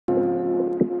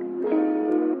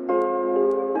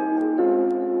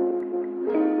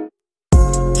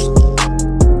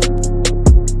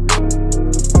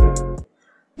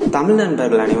தமிழ்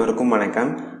நண்பர்கள் அனைவருக்கும்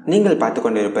வணக்கம். நீங்கள் பார்த்து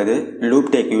கொண்டிருப்பது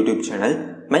லூப்டெக் யூடியூப் சேனல்.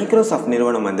 மைக்ரோசாஃப்ட்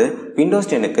நிறுவனம் விண்டோஸ்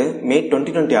 10க்கு மே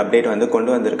 2020 அப்டேட்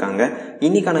கொண்டு வந்திருக்காங்க.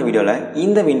 இன்னைக்கான வீடியோவில்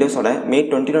இந்த விண்டோஸோட மே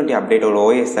 2020 அப்டேட்டோட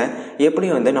ஓஎஸை எப்படி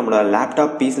நம்மளோட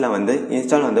லேப்டாப் பீஸில்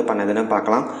இன்ஸ்டால் பண்ணதுன்னு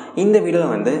பார்க்கலாம். இந்த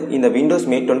வீடியோவில் இந்த விண்டோஸ்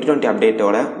மே 2020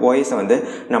 அப்டேட்டோட ஓஎஸை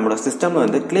நம்மளோட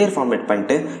சிஸ்டமில் கிளியர் ஃபார்மேட்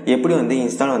பண்ணிட்டு எப்படி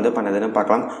இன்ஸ்டால் பண்ணதுன்னு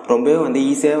பார்க்கலாம். ரொம்பவே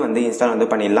ஈஸியாக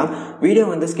இன்ஸ்டால் பண்ணிடலாம். வீடியோ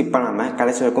ஸ்கிப் பண்ணாமல்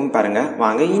கடைசி வரைக்கும் பாருங்கள்.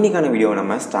 வாங்க இன்னைக்கான வீடியோவை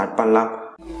நம்ம ஸ்டார்ட் பண்ணலாம்.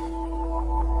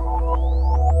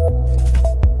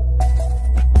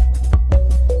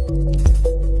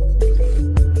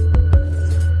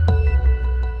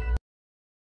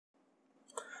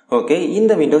 ஓகே,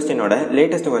 இந்த விண்டோஸ் 10ஓட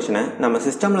லேட்டஸ்ட் வெர்ஷனை நம்ம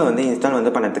சிஸ்டமில் இன்ஸ்டால்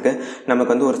பண்ணதுக்கு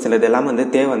நமக்கு ஒரு சிலது எல்லாம்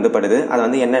தேவைப்படுது.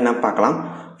 அதை என்னென்ன பார்க்கலாம்.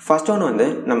 ஃபர்ஸ்ட் ஒன்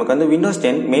நமக்கு விண்டோஸ்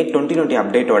 10 மே 2020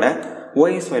 அப்டேட்டோட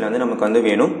ஓஎஸ் ஃபைல் நமக்கு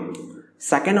வேணும்.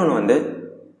 செகண்ட் ஒன்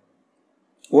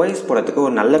ஓஎஸ் போடுறதுக்கு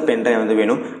ஒரு நல்ல பென்ட்ரைவ்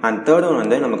வேணும். அண்ட் தேர்ட்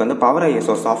ஒன் நமக்கு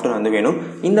பவரைசோ சாஃப்ட்வேர் வேணும்.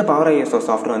 இந்த பவரைசோ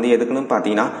சாஃப்ட்வேர் எதுக்குன்னு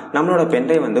பார்த்தீங்கன்னா நம்மளோட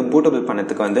பென்ட்ரைவ் பூட்டபிள்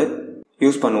பண்ணதுக்கு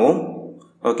யூஸ் பண்ணுவோம்.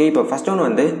 ஓகே, இப்போ ஃபர்ஸ்ட்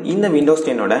ஒன் இந்த விண்டோஸ்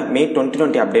 10ஓட மே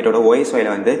 2020 அப்டேட்டோட ஓஎஸ்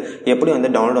ஃபைலை எப்படி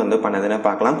டவுன்லோட் பண்ணதுன்னு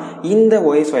பார்க்கலாம். இந்த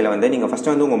ஓஎஸ் ஃபைலை நீங்கள்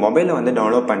ஃபர்ஸ்ட் உங்கள் மொபைலில்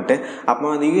டவுன்லோட் பண்ணிட்டு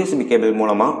அப்புறமா யூஎஸ்பி கேபிள்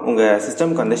மூலமாக உங்கள்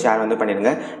சிஸ்டம்க்கு ஷேர்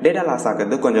பண்ணிடுங்க. டேட்டா லாஸ்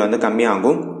ஆகிறது கொஞ்சம்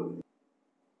கம்மியாகும்.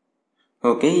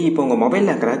 ஓகே, இப்போ உங்கள் மொபைலில்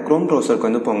இருக்கிற க்ரோம்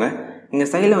ப்ரௌசருக்கு போங்க. இங்கே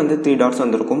சைடில் 3 டாட்ஸ்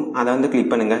இருக்கும். அதை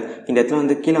கிளிக் பண்ணுங்கள். இந்த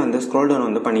இடத்துல கீழே ஸ்க்ரோல்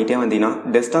டவுன் பண்ணிகிட்டே வந்தீங்கன்னா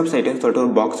டெஸ்க்டாப் சைட்டுன்னு சொல்லிட்டு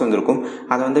ஒரு பாக்ஸ் இருக்கும்.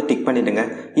 அதை டிக் பண்ணிவிடுங்க.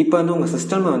 இப்போ உங்கள்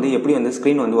சிஸ்டமில் எப்படி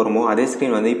ஸ்க்ரீன் வருமோ அதே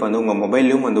ஸ்க்ரீன் இப்போ உங்கள்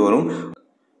மொபைல்லையும் வரும்.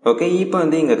 ஓகே, இப்போ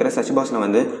இங்கே இருக்கிற சர்ச்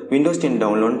பாக்ஸில் விண்டோஸ் 10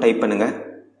 டவுன்லோட் டைப் பண்ணுங்கள்.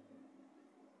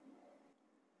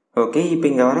 ஓகே, இப்போ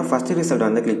இங்கே வர ஃபர்ஸ்ட்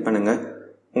ரிசல்ட் கிளிக் பண்ணுங்கள்.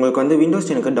 உங்களுக்கு விண்டோஸ்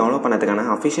 10க்கு டவுன்லோட் பண்ணதுக்கான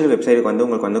அஃபிஷியல் வெப்சைட்டுக்கு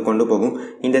உங்களுக்கு கொண்டு போகும்.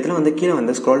 இந்த இடத்துல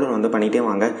கீழே ஸ்க்ரோல் டவுன் பண்ணிகிட்டே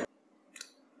வாங்க.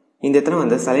 இந்த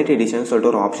இடத்துல செலக்ட் எடிஷன் சொல்லிட்டு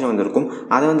ஒரு ஆப்ஷன் இருக்கும்.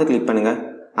 அதை கிளிக் பண்ணுங்கள்.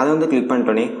 அதை கிளிக்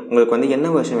பண்ணிட்டோன்னே உங்களுக்கு என்ன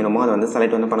வெர்ஷன் வேணுமோ அதை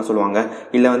செலக்ட் பண்ண சொல்லுவாங்க.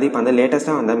 இல்லை இப்போ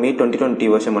லேட்டஸ்ட்டாக மே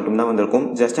 2020 வெர்ஷன் மட்டும் தான் இருக்கும்.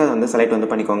 ஜஸ்ட் அதை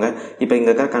செலக்ட் பண்ணிக்கோங்க. இப்போ இங்கே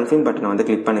இருக்கிற கன்ஃபார்ம் பட்டனை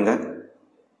கிளிக் பண்ணுங்கள்.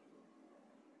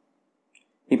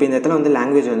 இப்போ இந்த இடத்துல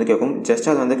லாங்குவேஜ் கேட்கும்.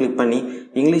 ஜஸ்ட் அதை கிளிக் பண்ணி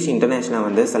இங்கிலீஷ்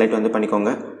இன்டர்நேஷனல் செலக்ட்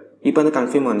பண்ணிக்கோங்க. இப்போ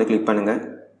கன்ஃபார்ம் கிளிக் பண்ணுங்கள்.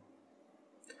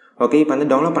 ஓகே, இப்போ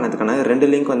டவுன்லோட் பண்ணதுக்கான 2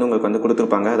 லிங்க் உங்களுக்கு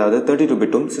கொடுத்துருப்பாங்க. அதாவது 32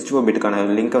 பிட்டும் 64 பிட்டுக்கான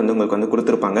லிங்க் உங்களுக்கு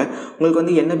கொடுத்துருப்பாங்க.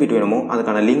 உங்களுக்கு என்ன பிட் வேணுமோ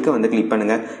அதுக்கான லிங்க்கை கிளிக்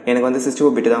பண்ணுங்கள். எனக்கு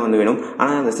 64 பிட் தான் வேணும்.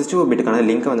 ஆனால் அந்த 64 பிட்டுக்கான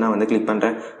லிங்க்கை நான் கிளிக்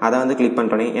பண்ணுறேன். அதை கிளிக்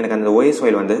பண்ணிட்டோன்னே எனக்கு அந்த ஓஎஸ்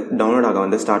ஃபைல் டவுன்லோட்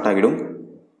ஆக ஸ்டார்ட் ஆகிடும்.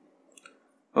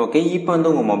 ஓகே, இப்போ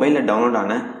உங்கள் மொபைலில் டவுன்லோட்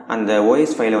ஆன அந்த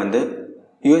ஓஎஸ் ஃபைலை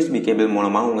யூஎஸ்பி கேபிள்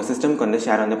மூலமாக உங்கள் சிஸ்டம்க்கு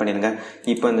ஷேர் பண்ணிடுங்க.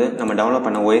 இப்போ நம்ம டவுன்லோட்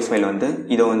பண்ண ஓஎஸ் ஃபைல்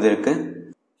இதோ இருக்குது.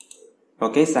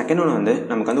 ஓகே, செகண்ட் ஒன்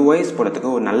நமக்கு ஓஎஸ் போடுறதுக்கு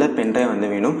ஒரு நல்ல பென்ட்ரைவ்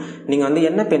வேணும். நீங்கள்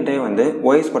என்ன பென்ட்ரைவ்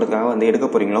ஓஎஸ் போடுறதுக்காக எடுக்க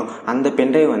போகிறீங்களோ அந்த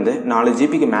பென்ட்ரைவ் 4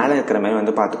 ஜிபிக்கு மேலே இருக்கிற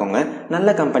மாதிரி பார்த்துக்கோங்க.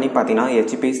 நல்ல கம்பெனி பார்த்தீங்கன்னா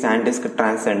HP, சாண்டிஸ்க்,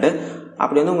 டிரான்சென்ட்.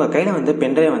 அப்படி உங்கள் கையில்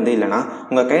பென்ட்ரைவ் இல்லைனா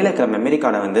உங்கள் கையில் இருக்கிற மெமரி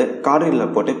கார்டை கார்டு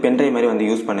ரீடில் போட்டு பென்ட்ரைவ்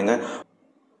மாதிரி யூஸ் பண்ணுங்கள்.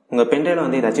 உங்கள்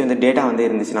பென்ட்ரைவில் ஏதாச்சும் டேட்டா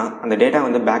இருந்துச்சுன்னா அந்த டேட்டா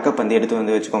பேக்கப்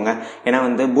எடுத்து வச்சுக்கோங்க.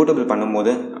 ஏன்னா பூட்டபிள்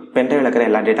பண்ணும்போது பென்ட்ரைவில் இருக்கிற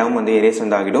எல்லா டேட்டாவும் எரேஸ்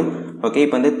ஆகிடும். ஓகே,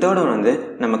 இப்போ தேர்ட் ஒன்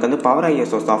நமக்கு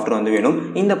பவரைசோ சாஃப்ட்வேர் வேணும்.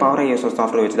 இந்த பவரைசோ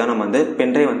சாஃப்ட்வேர் வச்சு தான் நம்ம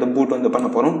பென்ட்ரைவ் பூட் பண்ண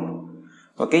போகிறோம்.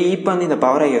 ஓகே, இப்போ இந்த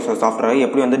பவரைசோ சாஃப்ட்வேரை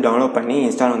எப்படி டவுன்லோட் பண்ணி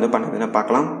இன்ஸ்டால் பண்ணதுன்னு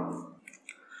பார்க்கலாம்.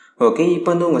 ஓகே,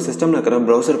 இப்போ உங்கள் சிஸ்டமில் இருக்கிற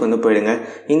ப்ரௌசருக்கு போயிடுங்க.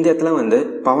 இந்த இடத்துல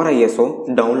பவரைசோ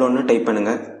டவுன்லோட்னு டைப்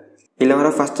பண்ணுங்கள். இல்லை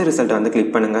வர ஃபர்ஸ்ட் ரிசல்ட்டை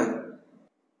கிளிக் பண்ணுங்கள்.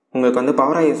 உங்களுக்கு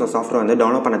பவரைசோ சாஃப்ட்வேர்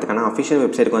டவுன்லோட் பண்ணதுக்கான அஃபிஷியல்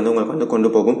வெப்சைட்டுக்கு உங்களுக்கு கொண்டு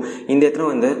போகும். இந்த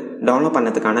இடத்துல டவுன்லோட்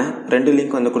பண்ணதுக்கான 2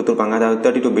 லிங்க் கொடுத்துருப்பாங்க. அதாவது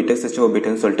 32 பிட் 64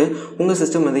 பிட்னு சொல்லிட்டு உங்கள்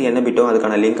சிஸ்டம் என்ன பிட்டோ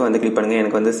அதுக்கான லிங்க்கை கிளிக் பண்ணுங்கள்.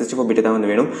 எனக்கு 64 பிட் தான்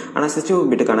வேணும். ஆனால் 64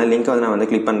 பிட்டுக்கான லிங்க்கை நான்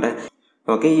கிளிக் பண்ணுறேன்.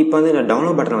 ஓகே, இப்போ நான்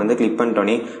டவுன்லோட் பட்டனை கிளிக்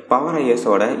பண்ணிட்டோன்னே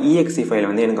பவரைசோட EXE ஃபைல்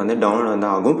எனக்கு டவுன்லோட்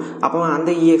ஆகும். அப்போ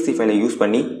அந்த EXE ஃபைலை யூஸ்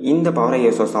பண்ணி இந்த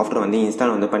பவரைசோ சாஃப்ட்வேர்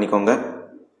இன்ஸ்டால் பண்ணிக்கோங்க.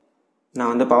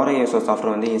 நான் பவரைசோ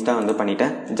சாஃப்ட்வேர் இன்ஸ்டால்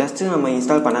பண்ணிட்டேன். ஜஸ்ட் நம்ம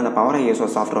இன்ஸ்டால் பண்ண அந்த பவரைசோ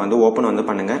சாஃப்ட்வேர் ஓப்பன்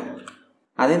பண்ணுங்கள்.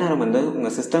 அதே நேரம்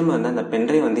உங்கள் சிஸ்டம் அந்த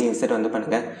பென்ட்ரைவ் இன்சர்ட்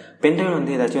பண்ணுங்கள்.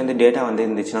 பென்ட்ரைவ் ஏதாச்சும் டேட்டா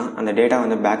இருந்துச்சுன்னா அந்த டேட்டா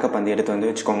பேக்கப்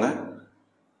எடுத்து வச்சுக்கோங்க.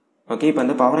 ஓகே,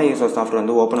 இப்போ பவரைசோ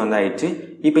சாஃப்ட்வேர் ஓப்பன் ஆயிடுச்சு.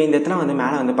 இப்போ இந்த இடத்துல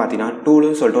மேலே பார்த்தீங்கன்னா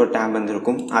டூலுன்னு சொல்லிட்டு ஒரு டேப்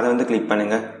இருக்கும். அதை கிளிக்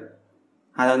பண்ணுங்கள்.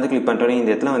 அதை கிளிக் பண்ணிட்டோன்னே இந்த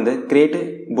இடத்துல கிரியேட்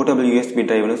பூட்டபிள் USB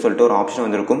டிரைவ்னு சொல்லிட்டு ஒரு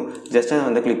ஆப்ஷன் இருக்கும். ஜஸ்ட்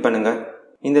அதை கிளிக் பண்ணுங்கள்.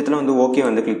 இந்த இடத்துல ஓகே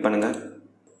கிளிக் பண்ணுங்கள்.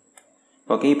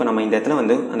 ஓகே, இப்போ நம்ம இந்த இடத்துல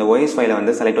அந்த ஓஎஸ்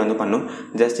ஃபைலை செலக்ட் பண்ணணும்.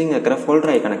 ஜஸ்ட் இங்கே இருக்கிற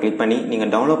ஃபோல்டர் ஐக்கானை கிளிக் பண்ணி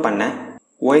நீங்கள் டவுன்லோட் பண்ண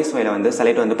ஓஎஸ் ஃபைலை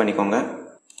செலக்ட் பண்ணிக்கோங்க.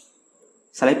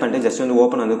 செலக்ட் பண்ணிட்டு ஜஸ்ட்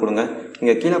ஓப்பன் கொடுங்க.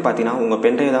 இங்கே கீழே பார்த்தீங்கன்னா உங்கள்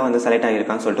பென்ட்ரைவ் தான் செலக்ட்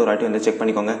ஆகிருக்கான்னு சொல்லிட்டு ஒரு வாட்டி செக்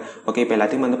பண்ணிக்கோங்க. ஓகே, இப்போ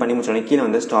எல்லாத்தையும் பண்ணி முடிச்சோடனே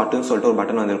கீழே ஸ்டார்ட்னு சொல்லிட்டு ஒரு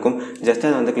பட்டன் இருக்கும். ஜஸ்ட்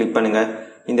அதை கிளிக் பண்ணுங்கள்.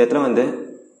 இந்த இடத்துல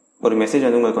ஒரு மெசேஜ்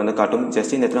வந்து உங்களுக்கு வந்து காட்டும்.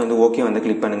 ஜஸ்ட் இந்த இடத்துல வந்து ஓகே வந்து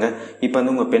கிளிக் பண்ணுங்கள். இப்போ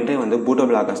வந்து உங்கள் பென்ட்ரைவ் வந்து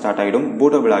பூட்டபிள் ஆக ஸ்டார்ட் ஆகிடும்.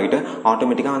 பூட்டபிள் ஆகிட்டு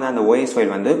ஆட்டோமேட்டிக்காக வந்து அந்த ஓஎஸ்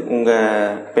ஃபைல் வந்து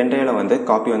உங்கள் பென்ட்ரைவில் வந்து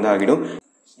காப்பி வந்து ஆகிடும்.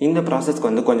 இந்த ப்ராசஸ்க்கு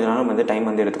வந்து கொஞ்ச நேரம் வந்து டைம்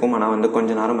வந்து எடுத்துக்கும். ஆனால் வந்து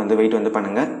கொஞ்ச நேரம் வந்து வெயிட் வந்து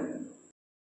பண்ணுங்கள்.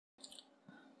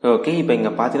 ஓகே, இப்போ இங்கே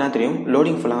பார்த்தீங்கன்னா தெரியும்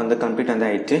லோடிங் ஃபுல்லாக வந்து கம்ப்ளீட் வந்து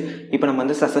ஆயிடுச்சு. இப்போ நம்ம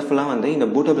வந்து சக்ஸஸ்ஃபுல்லாக வந்து இந்த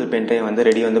பூட்டபிள் பென்ட்ரைவ் வந்து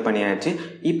ரெடி வந்து பண்ணியாச்சு.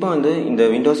 இப்போ வந்து இந்த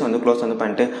விண்டோஸ் வந்து க்ளோஸ் வந்து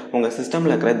பண்ணிட்டு உங்கள்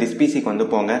சிஸ்டமில் இருக்கிற திஸ் பிசிக்கு வந்து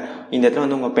போங்க. இந்த இடத்துல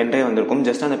வந்து உங்கள் பென்ட்ரைவ் வந்துருக்கும்.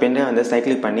 ஜஸ்ட் அந்த பென்ட்ரைவ் வந்து சைட்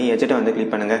கிளிக் பண்ணி எஜெட்டை வந்து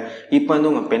கிளிக் பண்ணுங்கள். இப்போ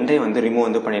வந்து உங்கள் பென்ட்ரைவ் வந்து ரிமூவ்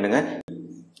வந்து பண்ணிவிடுங்க.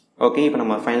 ஓகே, இப்போ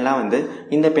நம்ம ஃபைனலாக வந்து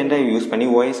இந்த பென்ட்ரைவ் யூஸ் பண்ணி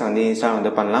ஓஎஸ் வந்து இன்ஸ்டால்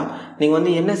வந்து பண்ணலாம். நீங்கள்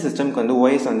வந்து என்ன சிஸ்டம்க்கு வந்து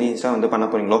ஓஎஸ் வந்து இன்ஸ்டால் வந்து பண்ண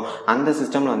போகிறீங்களோ அந்த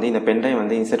சிஸ்டமில் வந்து இந்த பென்ட்ரைவ்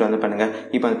வந்து இன்சர்ட் வந்து பண்ணுங்கள்.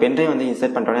 இப்போ அந்த பென்ட்ரைவ் வந்து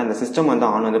இன்சர்ட் பண்ணுறோன்னே அந்த சிஸ்டம் வந்து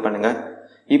ஆன் வந்து பண்ணுங்கள்.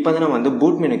 இப்போ வந்து நம்ம வந்து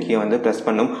பூட் மெனு கீயை வந்து ப்ரெஸ்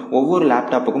பண்ணும். ஒவ்வொரு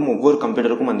லேப்டாப்புக்கும் ஒவ்வொரு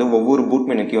கம்ப்யூட்டருக்கும் வந்து ஒவ்வொரு பூட்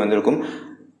மெனு கீ வந்திருக்கும்.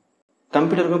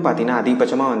 கம்ப்யூட்டருக்கும் பார்த்தீங்கன்னா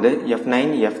அதிகபட்சமாக வந்து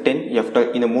F9, F10, F12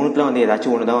 இந்த மூணுத்தில் வந்து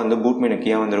ஏதாச்சும் ஒன்று தான் வந்து பூட் மெனு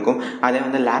கீயாக வந்திருக்கும். அதே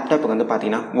வந்து லேப்டாப்புக்கு வந்து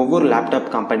பார்த்தீங்கன்னா ஒவ்வொரு லேப்டாப்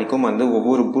கம்பெனிக்கும் வந்து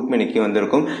ஒவ்வொரு பூட் மெனு கீ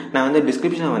வந்திருக்கும். நான் வந்து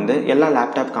டிஸ்கிரிப்ஷனில் வந்து எல்லா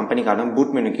லேப்டாப் கம்பெனிக்கான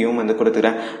பூட் மெனு கீயும் வந்து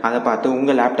கொடுத்துக்கிறேன். அதை பார்த்து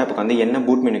உங்கள் லேப்டாப்புக்கு வந்து என்ன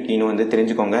பூட் மெனு கீன்னு வந்து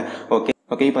தெரிஞ்சுக்கோங்க.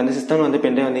 ஓகே, இப்போ வந்து சிஸ்டம் வந்து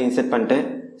பென்ட்ரைவ் வந்து இன்சர்ட் பண்ணிட்டு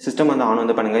சிஸ்டம் வந்து ஆன்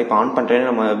வந்து பண்ணுங்கள். இப்போ ஆன் பண்ணுறேன்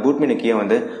நம்ம பூட் மெனு கீயை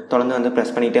வந்து தொடர்ந்து வந்து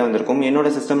ப்ரெஸ் பண்ணிகிட்டே வந்திருக்கும்.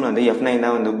 என்னோட சிஸ்டமில் வந்து F9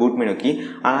 தான் வந்து பூட் மெனு கீ.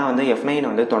 ஆனால் வந்து F9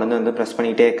 வந்து தொடர்ந்து வந்து ப்ரெஸ்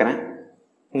பண்ணிகிட்டே இருக்கிறேன்.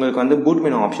 உங்களுக்கு வந்து பூட்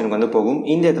மெனு ஆப்ஷனுக்கு வந்து போகும்.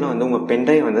 இந்த இடத்துல வந்து உங்கள்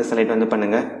பென்ட்ரைவ் வந்து செலக்ட் வந்து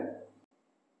பண்ணுங்கள்.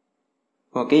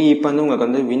 ஓகே, இப்போ வந்து உங்களுக்கு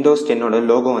வந்து Windows 10ஓட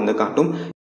லோகோ வந்து காட்டும்.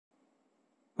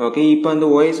 ஓகே, இப்போ வந்து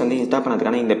ஓஎஸ் வந்து இன்ஸ்டால்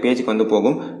பண்ணதுக்கான இந்த பேஜுக்கு வந்து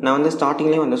போகும். நான் வந்து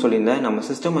ஸ்டார்டிங்லேயே வந்து சொல்லியிருந்தேன் நம்ம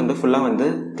சிஸ்டம் வந்து ஃபுல்லாக வந்து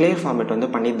கிளியர் ஃபார்மேட் வந்து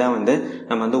பண்ணிட்டு தான் வந்து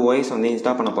நம்ம வந்து ஓஎஸ் வந்து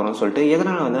இன்ஸ்டால் பண்ண போகிறோம்னு சொல்லிட்டு.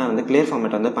 எதனால் வந்து நான் வந்து கிளியர்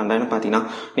ஃபார்மேட் வந்து பண்ணுறேன்னு பார்த்தீங்கன்னா,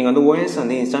 நீங்கள் வந்து ஓஎஸ்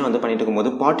வந்து இன்ஸ்டால் வந்து பண்ணிட்டு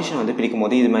இருக்கும்போது பார்ட்டிஷன் வந்து பிரிக்கும்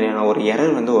போது இது மாதிரியான ஒரு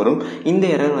எரர் வந்து வரும். இந்த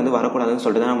எரர் வந்து வரக்கூடாதுன்னு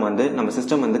சொல்லிட்டு தான் நம்ம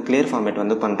சிஸ்டம் வந்து கிளியர் ஃபார்மேட்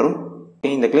வந்து பண்ணுறோம்.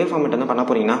 இந்த கிளியர் ஃபார்மேட் வந்து பண்ண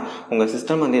போறீங்கன்னா உங்கள்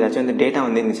சிஸ்டம் வந்து ஏதாச்சும் வந்து டேட்டா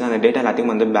வந்து இருந்துச்சுன்னா அந்த டேட்டா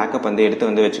எல்லாத்தையும் வந்து பேக்கப் வந்து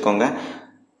எடுத்து வந்து வச்சுக்கோங்க.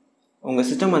 உங்கள்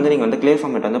சிஸ்டம் வந்து நீங்கள் வந்து கிளியர்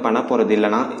ஃபார்மேட் வந்து பண்ண போகிறது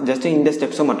இல்லைனா ஜஸ்ட் இந்த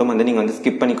ஸ்டெப்ஸை மட்டும் வந்து நீங்கள் வந்து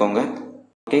ஸ்கிப் பண்ணிக்கோங்க.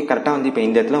 ஓகே, கரெக்டாக வந்து இப்போ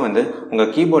இந்த இடத்துல வந்து உங்கள்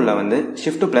கீபோர்டில் வந்து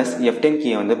Shift+F10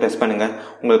 கீயை வந்து ப்ரெஸ் பண்ணுங்கள்.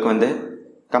 உங்களுக்கு வந்து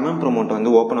கமெண்ட் ப்ரோமோட்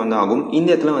வந்து ஓப்பன் வந்து ஆகும். இந்த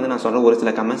இடத்துல வந்து நான் சொல்கிற ஒரு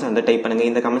சில கமெண்ட்ஸ் வந்து டைப் பண்ணுங்கள்.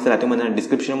 இந்த கமெண்ட்ஸ் எல்லாத்தையும் வந்து நான்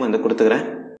டிஸ்கிரிப்ஷனும் வந்து கொடுத்துக்கிறேன்.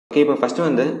 ஓகே, இப்போ ஃபஸ்ட்டு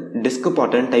வந்து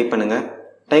diskpart டைப் பண்ணுங்கள்.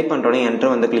 டைப் பண்ணுறோன்னே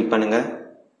என்டர் வந்து கிளிக் பண்ணுங்கள்.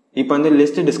 இப்போ வந்து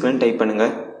லிஸ்ட் டிஸ்க்னு டைப்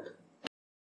பண்ணுங்கள்.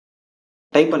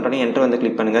 டைப் பண்ணுறோன்னே என்டர் வந்து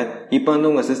கிளிக் பண்ணுங்கள். இப்போ வந்து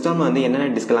உங்கள் சிஸ்டம் வந்து என்னென்ன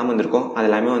டிஸ்க் எல்லாம் வந்திருக்கோ அது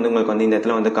எல்லாமே வந்து உங்களுக்கு வந்து இந்த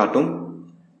இடத்துல வந்து காட்டும்.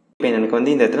 இப்போ எனக்கு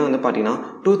வந்து இந்த இடத்துல வந்து பார்த்தீங்கன்னா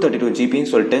 232 GBன்னு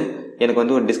சொல்லிட்டு எனக்கு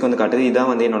வந்து ஒரு டிஸ்க் வந்து காட்டுது.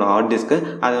 இதுதான் வந்து என்னோட ஹார்ட் டிஸ்க்கு.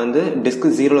 அது வந்து டிஸ்க்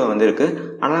 0 வந்து இருக்குது.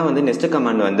 ஆனால் வந்து நெக்ஸ்ட்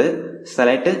கமாண்ட் வந்து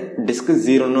செலக்ட் டிஸ்க்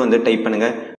 0ன்னு வந்து டைப்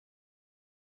பண்ணுங்கள்.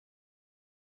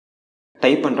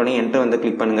 டைப் பண்ணுறோன்னே என்டர் வந்து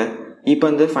கிளிக் பண்ணுங்கள். இப்போ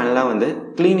வந்து ஃபைனலாக வந்து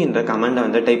க்ளீன் என்ற கமாண்டை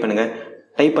வந்து டைப் பண்ணுங்கள்.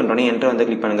 டைப் பண்ணுறோன்னே என்டர் வந்து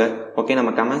கிளிக் பண்ணுங்கள். ஓகே, நம்ம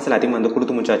கமெண்ட்ஸ் எல்லாத்தையும் வந்து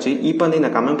கொடுத்து முடிச்சாச்சு. இப்போ வந்து இந்த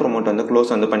கமெண்ட் ப்ரோமோட் வந்து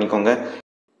க்ளோஸ் வந்து பண்ணிக்கோங்க.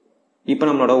 இப்போ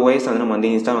நம்மளோட ஓஎஸ் வந்து நம்ம வந்து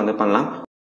இன்ஸ்டால் வந்து பண்ணலாம்.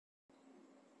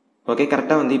 ஓகே,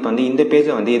 கரெக்டாக வந்து இப்போ வந்து இந்த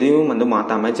பேஜை வந்து எதுவும் வந்து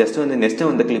மாற்றாமல் ஜஸ்ட் வந்து நெக்ஸ்ட்டை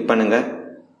வந்து கிளிக் பண்ணுங்கள்.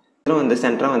 இதில் வந்து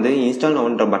சென்டராக வந்து இன்ஸ்டால்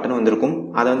நவுன்ற பட்டன் வந்துருக்கும்.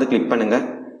 அதை வந்து கிளிக் பண்ணுங்கள்.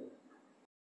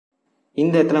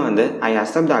 இந்த இடத்துல வந்து ஐ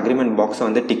அக்செப்ட் த அக்ரிமெண்ட் பாக்ஸை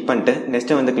வந்து டிக் பண்ணிட்டு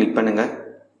நெக்ஸ்ட்டை வந்து கிளிக் பண்ணுங்கள்.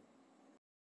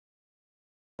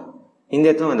 இந்த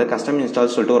இடத்துல வந்து கஸ்டம் இன்ஸ்டால்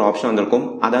சொல்லிட்டு ஒரு ஆப்ஷன் வந்திருக்கும்.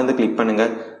 அதை வந்து கிளிக் பண்ணுங்கள்.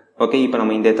 ஓகே, இப்போ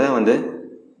நம்ம இந்த இடத்துல வந்து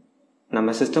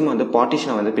நம்ம சிஸ்டம் வந்து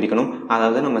பார்ட்டிஷனை வந்து பிரிக்கணும்.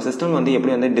 அதாவது நம்ம சிஸ்டம் வந்து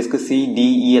எப்படி வந்து டிஸ்க் C, D,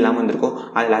 E எல்லாம் வந்திருக்கோ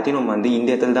அது எல்லாத்தையும் நம்ம வந்து இந்த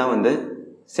இடத்துல தான் வந்து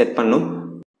செட் பண்ணணும்.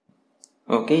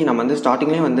 ஓகே, நம்ம வந்து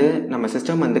ஸ்டார்டிங்லேயே வந்து நம்ம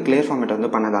சிஸ்டம் வந்து கிளியர் ஃபார்மேட்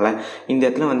வந்து பண்ணதால் இந்த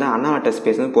இடத்துல வந்து அன்அலாட்டட்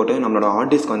ஸ்பேஸ்னு போட்டு நம்மளோட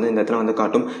ஹார்ட் டிஸ்க் வந்து இந்த இடத்துல வந்து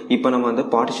காட்டும். இப்போ நம்ம வந்து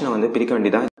பார்ட்டிஷனை வந்து பிரிக்க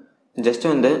வேண்டியதாக ஜஸ்ட்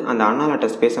வந்து அந்த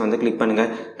அன்அலாட்டட் ஸ்பேஸை வந்து கிளிக் பண்ணுங்கள்.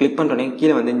 கிளிக் பண்ணுறோன்னே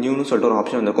கீழே வந்து நியூன்னு சொல்லிட்டு ஒரு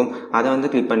ஆப்ஷன் வந்துருக்கும். அதை வந்து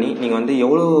கிளிக் பண்ணி நீங்கள் வந்து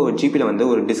எவ்வளோ ஜிபியில் வந்து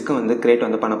ஒரு டிஸ்க்கை வந்து கிரியேட்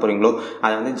வந்து பண்ண போகிறீங்களோ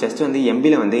அதை வந்து ஜஸ்ட் வந்து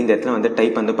MBயில் வந்து இந்த இடத்துல வந்து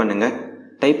டைப் வந்து பண்ணுங்கள்.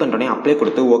 டைப் பண்ணுறோன்னே அப்ளை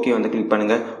கொடுத்து ஓகே வந்து கிளிக்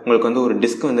பண்ணுங்கள். உங்களுக்கு வந்து ஒரு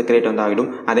டிஸ்க் வந்து கிரியேட் வந்து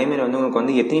ஆகிடும். அதேமாதிரி வந்து உங்களுக்கு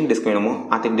வந்து எத்தனை டிஸ்க் வேணுமோ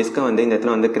அந்த டிஸ்க்கை வந்து இந்த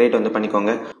இடத்துல வந்து கிரியேட் வந்து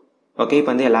பண்ணிக்கோங்க. ஓகே,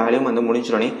 இப்போ வந்து எல்லா வேலையும் வந்து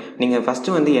முடிஞ்சிடனே நீங்கள்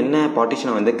ஃபஸ்ட்டு வந்து என்ன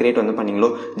பார்ட்டிஷனை வந்து கிரியேட் வந்து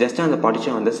பண்ணீங்களோ ஜஸ்ட் அந்த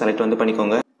பார்ட்டிஷனை வந்து செலக்ட் வந்து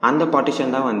பண்ணிக்கோங்க. அந்த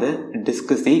பார்ட்டிஷன் தான் வந்து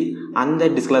டிஸ்க் C. அந்த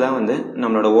டிஸ்கில் தான் வந்து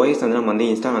நம்மளோட ஓஎஸ் வந்து நம்ம வந்து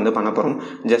இன்ஸ்டால் வந்து பண்ண போகிறோம்.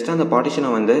 ஜஸ்ட் அந்த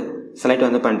பார்ட்டிஷனை வந்து செலக்ட்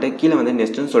வந்து பண்ணிட்டு கீழே வந்து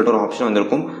நெக்ஸ்ட்னு சொல்லிட்டு ஒரு ஆப்ஷன்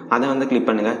வந்திருக்கும். அதை வந்து கிளிக்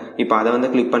பண்ணுங்கள். இப்போ அதை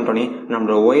வந்து கிளிக் பண்ணிட்டோன்னே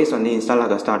நம்மளோட ஓஎஸ் வந்து இன்ஸ்டால்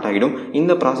ஆக ஸ்டார்ட் ஆகிடும்.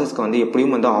 இந்த ப்ராசஸ்க்கு வந்து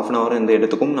எப்படியும் வந்து 1/2 hour வந்து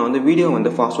எடுத்துக்கும். நான் வந்து வீடியோ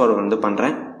வந்து ஃபாஸ்ட் ஃபார்வர்ட் வந்து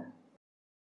பண்ணுறேன்.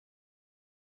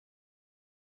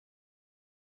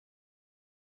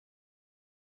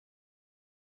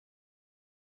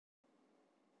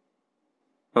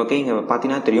 ஓகே, இங்கே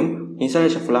பார்த்தீங்கன்னா தெரியும்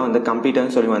இன்ஸ்டாலேஷன் ஃபுல்லாக வந்து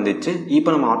கம்ப்ளீட்டாக சொல்லி வந்துச்சு. இப்போ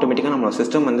நம்ம ஆட்டோமேட்டிக்காக நம்ம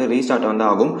சிஸ்டம் வந்து ரீஸ்டார்ட் வந்து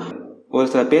ஆகும். ஒரு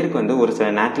சில பேருக்கு வந்து ஒரு சில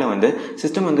நேரத்தில் வந்து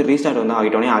சிஸ்டம் வந்து ரீஸ்டார்ட் வந்து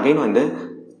ஆகிட்டோன்னே அகைன் வந்து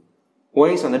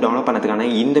ஓஎஸ் வந்து டவுன்லோட் பண்ணதுக்கான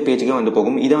இந்த பேஜுக்கே வந்து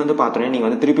போகும். இதை வந்து பார்த்தோன்னே நீங்கள்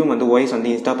வந்து திருப்பியும் வந்து ஓஎஸ் வந்து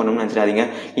இன்ஸ்டால் பண்ணணும்னு நினச்சிடாதீங்க.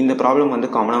 இந்த ப்ராப்ளம் வந்து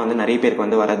காமனாக வந்து நிறைய பேருக்கு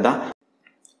வந்து வரது தான்.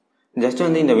 ஜஸ்ட்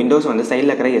வந்து இந்த விண்டோஸ் வந்து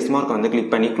சைடில் இருக்கிற எஸ்மார்க் வந்து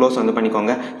கிளிக் பண்ணி க்ளோஸ் வந்து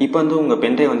பண்ணிக்கோங்க. இப்போ வந்து உங்கள்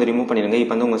பென்ட்ரைவ் வந்து ரிமூவ் பண்ணிடுங்க.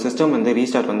 இப்போ வந்து உங்கள் சிஸ்டம் வந்து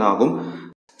ரீஸ்டார்ட் வந்து ஆகும்.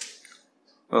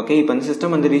 ஓகே, இப்போ வந்து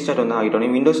சிஸ்டம் வந்து ரீஸ்டார்ட் வந்து ஆகிட்டோன்னே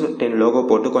விண்டோஸ் 10 லோகோ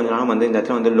போட்டு கொஞ்ச நாள் வந்து இந்த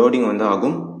இடத்துல வந்து லோடிங் வந்து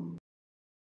ஆகும்.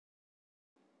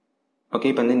 ஓகே,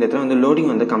 இப்போ வந்து இந்த இடத்துல வந்து லோடிங்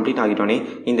வந்து கம்ப்ளீட் ஆகிட்டோன்னே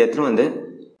இந்த இடத்துல வந்து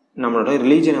நம்மளோட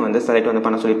ரிலீஜனை வந்து செலக்ட் வந்து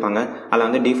பண்ண சொல்லியிருப்பாங்க. அதில்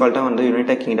வந்து டிஃபால்ட்டாக வந்து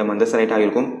யுனைடெட் கிங்டம் வந்து செலக்ட்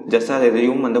ஆகிருக்கும். ஜஸ்ட் அதை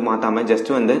எதையும் வந்து மாற்றாமல்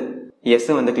ஜஸ்ட் வந்து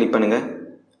எஸ்ஸை வந்து கிளிக் பண்ணுங்கள்.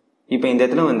 இப்போ இந்த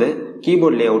இடத்துல வந்து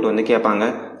கீபோர்ட் லே அவுட் வந்து கேட்பாங்க.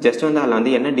 ஜஸ்ட் வந்து அதில்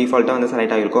வந்து என்ன டிஃபால்ட்டாக வந்து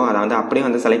செலக்ட் ஆகிருக்கோ அதை வந்து அப்படியே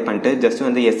வந்து செலக்ட் பண்ணிட்டு ஜஸ்ட்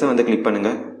வந்து எஸ்ஸை வந்து கிளிக்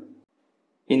பண்ணுங்கள்.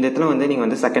 இந்த இடத்துல வந்து நீங்கள்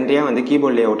வந்து செகண்டரியாக வந்து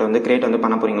கீபோர்ட் லே அவுட்டை வந்து கிரியேட் வந்து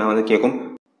பண்ண போகிறீங்களா வந்து கேட்கும்.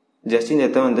 ஜஸ்ட் இந்த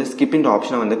இடத்துல வந்து ஸ்கிப்பிங்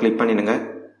ஆப்ஷனை வந்து கிளிக் பண்ணிடுங்க.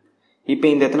 இப்போ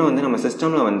இந்த இடத்துல வந்து நம்ம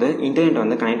சிஸ்டமில் வந்து இன்டர்நெட்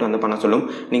வந்து கனெக்ட் வந்து பண்ண சொல்லும்.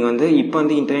 நீங்கள் வந்து இப்போ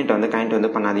வந்து இன்டர்நெட் வந்து கனெக்ட்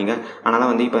வந்து பண்ணாதீங்க. அதனால்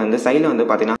வந்து இப்போ வந்து சைடில் வந்து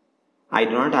பார்த்தீங்கன்னா ஐ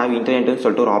டு நாட் ஹேவ் இன்டர்நெட்னு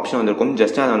சொல்லிட்டு ஒரு ஆப்ஷன் வந்துருக்கும்.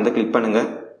 ஜஸ்ட் அதை வந்து கிளிக் பண்ணுங்கள்.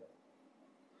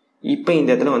 இப்போ இந்த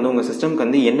இடத்துல வந்து உங்கள் சிஸ்டம்க்கு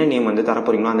வந்து என்ன நேம் வந்து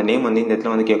தரப்போறீங்களோ அந்த நேம் வந்து இந்த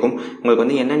இடத்துல வந்து கேட்கும். உங்களுக்கு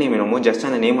வந்து என்ன நேம் வேணுமோ ஜஸ்ட்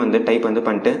அந்த நேம் வந்து டைப் வந்து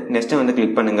பண்ணிட்டு நெக்ஸ்ட்டை வந்து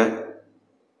கிளிக் பண்ணுங்கள்.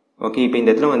 ஓகே, இப்போ இந்த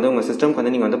இடத்துல வந்து உங்கள் சிஸ்டம்க்கு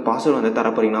வந்து நீங்கள் வந்து பாஸ்வேர்டு வந்து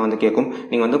தரப்போறீங்கன்னா வந்து கேட்கும்.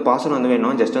 நீங்கள் வந்து பாஸ்வேர்டு வந்து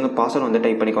வேணும் ஜஸ்ட் வந்து பாஸ்வேர்டு வந்து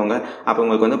டைப் பண்ணிக்கோங்க. அப்போ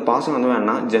உங்களுக்கு வந்து பாஸ்வேர்டு வந்து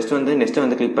வேணும்னா ஜஸ்ட் வந்து நெக்ஸ்ட்டை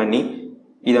வந்து கிளிக் பண்ணி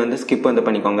இதை வந்து ஸ்கிப் வந்து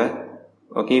பண்ணிக்கோங்க.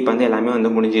 ஓகே, இப்போ வந்து எல்லாமே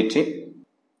வந்து முடிஞ்சிடுச்சு.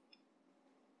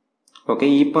 ஓகே,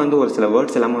 இப்போ வந்து ஒரு சில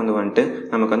வேர்ட்ஸ் எல்லாமே வந்து வந்துட்டு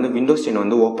நமக்கு வந்து விண்டோஸ் 10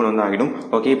 வந்து ஓப்பன் வந்து ஆகிடும்.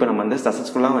 ஓகே, இப்போ நம்ம வந்து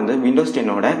சக்ஸஸ்ஃபுல்லாக வந்து விண்டோஸ்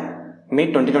 10ஓட மே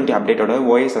 2020 அப்டேட்டோட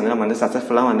ஓஎஸ் வந்து நம்ம வந்து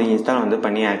சக்ஸஸ்ஃபுல்லாக வந்து இன்ஸ்டால் வந்து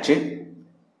பண்ணியாச்சு.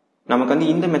 நமக்கு வந்து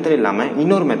இந்த மெத்தட் இல்லாமல்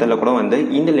இன்னொரு மெத்தடில் கூட வந்து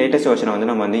இந்த லேட்டஸ்ட் வெர்ஷனை வந்து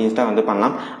நம்ம வந்து இன்ஸ்டால் வந்து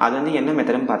பண்ணலாம். அது வந்து என்ன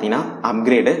மெத்தட்னு பார்த்தீங்கன்னா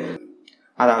அப்கிரேடு.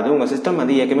 அதாவது உங்கள் சிஸ்டம்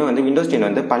வந்து ஏற்கனவே வந்து விண்டோஸ் 10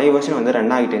 வந்து பழைய வெர்ஷன் வந்து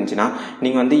ரன் ஆகிட்டு இருந்துச்சுன்னா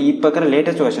நீங்கள் வந்து இப்போ இருக்கிற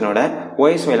லேட்டஸ்ட் வெர்ஷனோட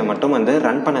ஓஎஸ் ஃபைலை மட்டும் வந்து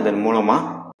ரன் பண்ணதன்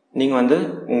மூலமாக நீங்கள் வந்து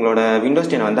உங்களோட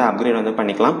விண்டோஸ் 10 வந்து அப்கிரேட் வந்து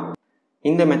பண்ணிக்கலாம்.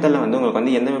 இந்த மெத்தடில் வந்து உங்களுக்கு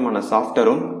வந்து எந்த விதமான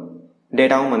சாஃப்ட்வேரும்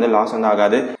டேட்டாவும் வந்து லாஸ் வந்து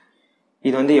ஆகாது.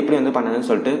 இது வந்து எப்படி வந்து பண்ணதுன்னு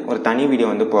சொல்லிட்டு ஒரு தனி வீடியோ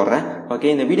வந்து போடுறேன். ஓகே,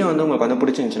 இந்த வீடியோ வந்து உங்களுக்கு வந்து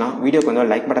பிடிச்சிருந்துச்சுன்னா வீடியோக்கு வந்து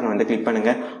லைக் பட்டன் வந்து கிளிக்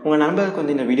பண்ணுங்கள். உங்கள் நண்பருக்கு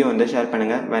வந்து இந்த வீடியோ வந்து ஷேர்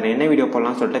பண்ணுங்கள். வேறு என்ன வீடியோ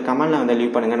போடலாம்னு சொல்லிட்டு கமெண்ட்டில் வந்து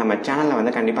லீவ் பண்ணுங்கள். நம்ம சேனலில்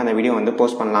வந்து கண்டிப்பாக அந்த வீடியோ வந்து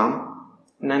போஸ்ட் பண்ணலாம்.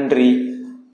 நன்றி.